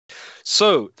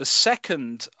So the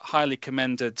second highly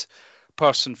commended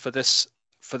person for this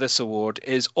award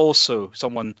is also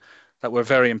someone that we're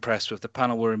very impressed with. The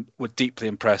panel were deeply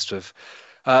impressed with.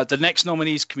 The next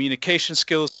nominee's communication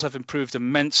skills have improved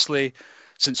immensely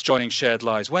since joining Shared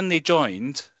Lives. When they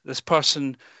joined, this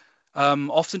person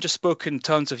often just spoke in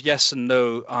terms of yes and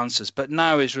no answers, but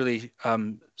now is really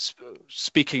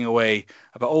speaking away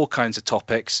about all kinds of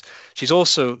topics. She's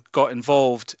also got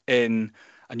involved in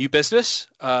a new business,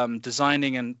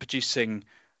 designing and producing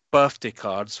birthday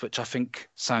cards, which I think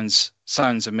sounds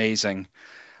amazing.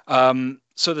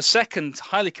 So the second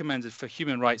highly commended for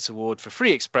Human Rights Award for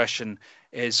Free Expression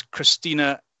is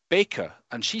Christina Baker,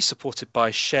 and she's supported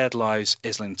by Shared Lives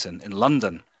Islington in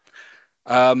London.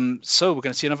 So we're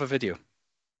going to see another video.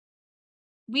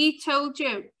 We told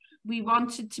you we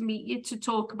wanted to meet you to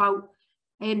talk about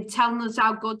telling us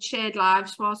how good Shared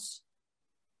Lives was,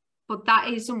 but that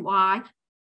isn't why,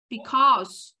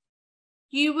 because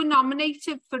you were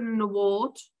nominated for an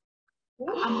award.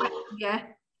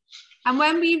 And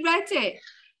when we read it,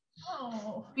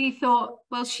 we thought,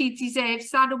 well, she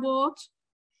deserves that award.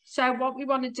 So what we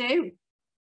want to do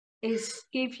is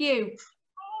give you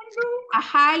a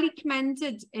highly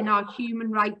commended in our Human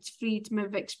Rights Freedom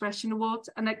of Expression Award.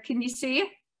 And can you see it?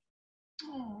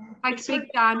 Like a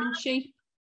big diamond shape.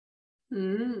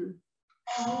 Wow.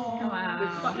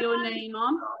 We've got your name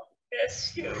on.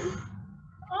 Bless you.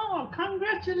 Oh,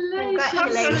 congratulations.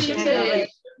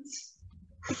 Congratulations.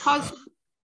 Because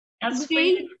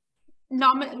she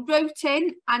wrote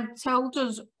in and told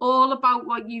us all about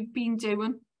what you've been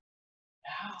doing.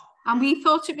 And we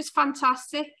thought it was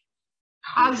fantastic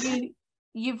how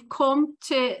you've come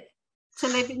to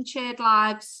live in Shared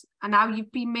Lives and how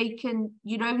you've been making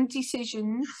your own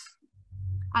decisions.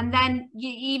 And then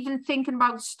you're even thinking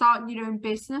about starting your own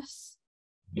business.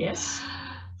 Yes.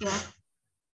 Yeah.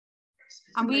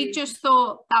 And we just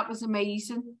thought that was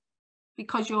amazing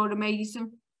because you're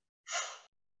amazing.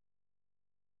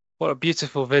 What a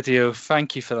beautiful video.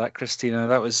 Thank you for that, Christina.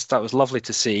 That was lovely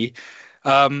to see.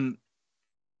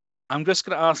 I'm just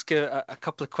going to ask a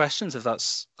couple of questions if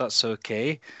that's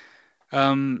okay.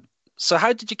 So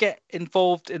how did you get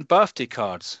involved in birthday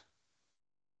cards?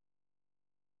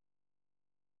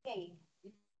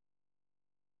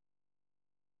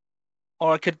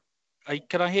 Or can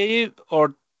I hear you?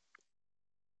 Or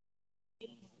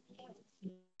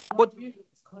what?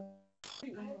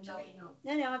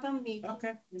 No, I've unmuted.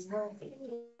 Okay.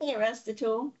 Hear us at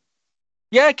all?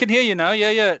 Yeah, I can hear you now.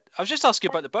 Yeah. I was just asking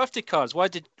about the birthday cards. Why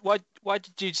did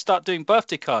you start doing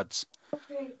birthday cards?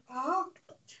 Okay.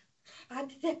 I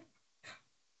did it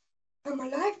all my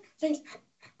life since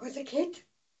I was a kid.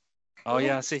 Oh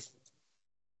yeah, I see.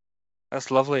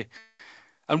 That's lovely.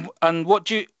 And what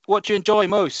do you enjoy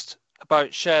most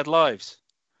about Shared Lives?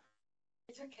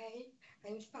 It's okay.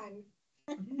 And it's fun.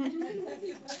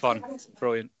 It's fun.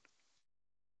 Brilliant.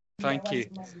 Thank you.